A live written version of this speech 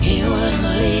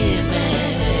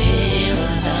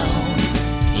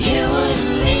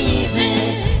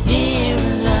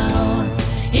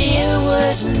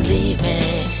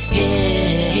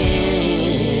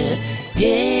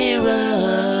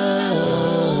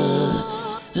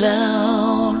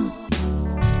alone.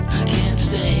 I can't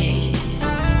say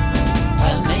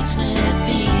what makes me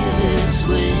feel this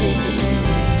way.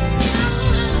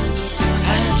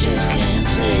 I just can't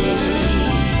say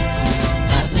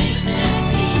what makes me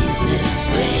feel this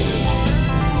way.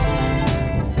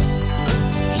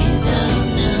 You don't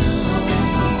know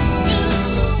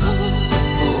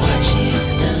what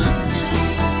you've done now,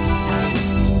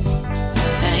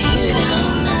 and you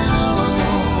don't know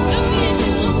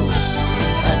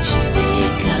what you've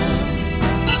become.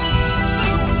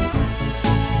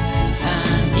 I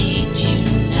need you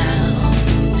now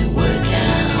to work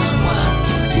out what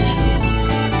to do.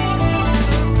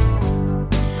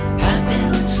 I've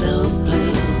been so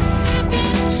blue,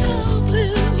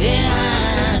 yeah,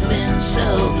 I've been so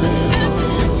blue,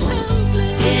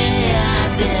 yeah,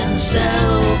 I've been so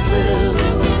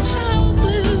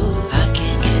blue, I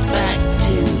can't get back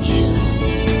to you,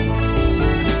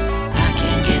 I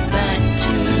can't get back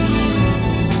to you.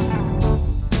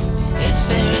 It's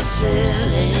very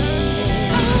silly,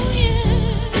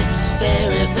 it's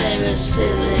very, very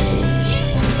silly,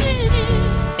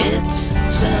 it's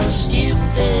so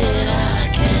stupid I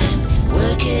can't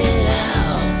work it out.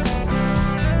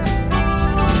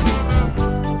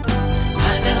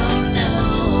 I don't know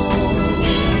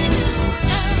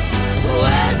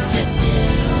what to do,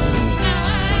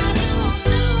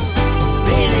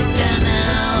 really don't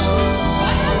know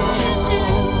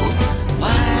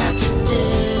what to do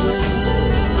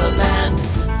about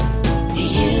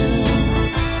you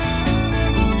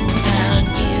and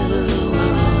you.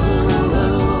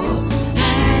 I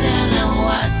don't know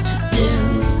what to do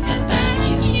about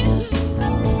you.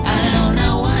 I don't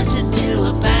know what to do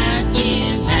about you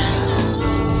now.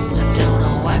 I don't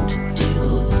know what to do.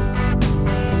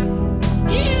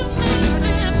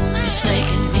 It's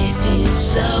making me feel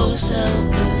so, so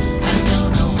blue. I don't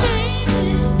know what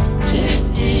to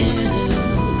do.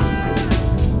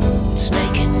 It's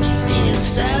making me feel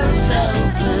so, so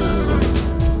blue.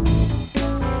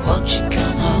 Won't you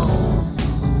come home?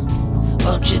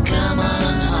 Won't you come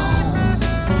on home?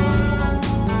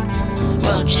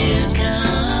 Won't you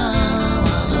come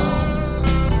on home?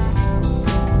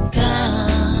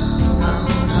 Come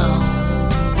on home.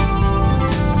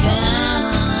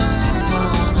 Come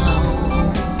on home.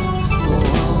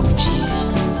 Won't you?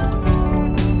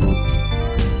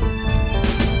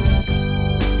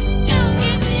 Don't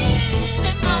give me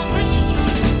any more grief.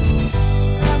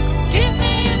 Give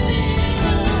me a bit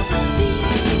of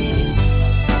relief.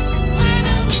 Why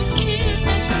don't you give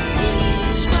me some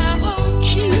peace? Why won't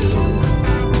you?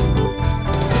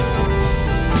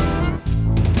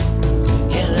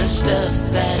 You're the stuff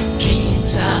that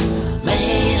dreams are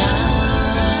made of.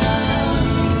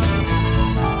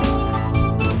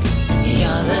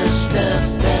 You're the stuff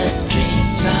that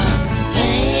dreams are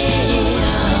made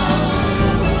of.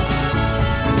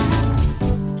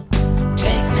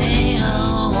 Take me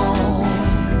home.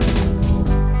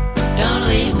 Don't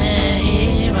leave me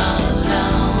here all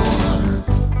alone.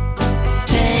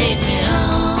 Take me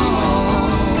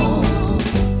home.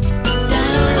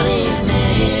 Don't leave me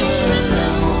here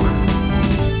alone.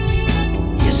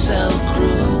 You're so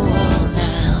cruel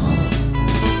now.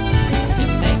 You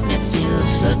make me feel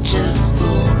such a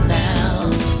fool now.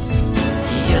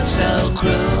 You're so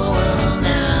cruel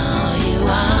now. You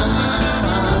are.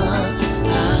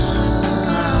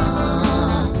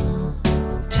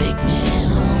 Take me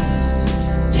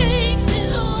home. Take me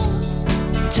home.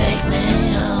 Take me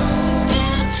home.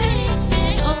 Yeah, take me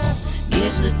home.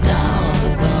 Give the dog a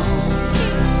bone.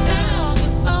 Give the dog a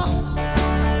bone.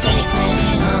 Take me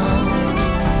home.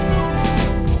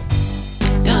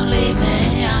 Don't leave me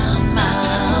on my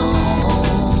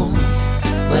own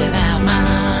without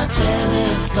my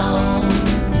telephone.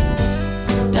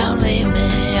 Don't leave me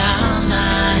on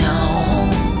my own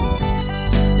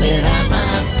without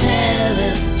my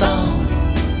telephone.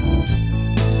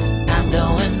 I'm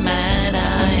going mad, I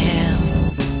am.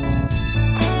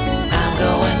 I'm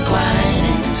going quite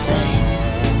insane.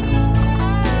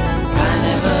 I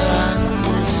never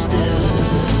understood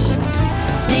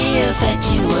the effect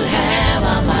you would have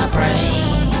on my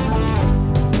brain.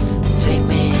 Take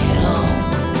me home.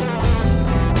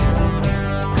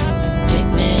 Take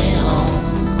me home.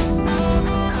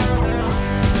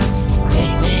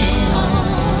 Take me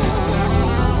home.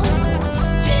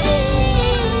 Take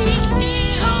me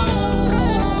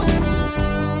home.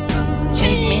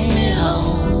 Take me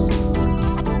home.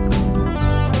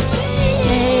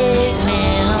 Take me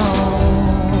home.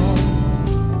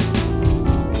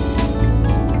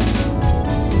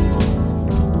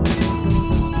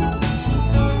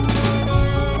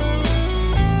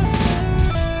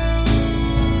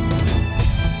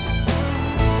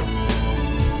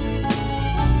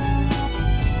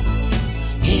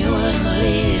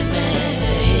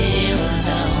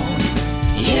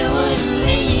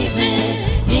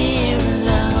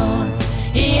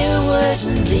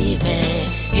 and leave me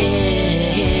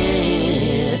here.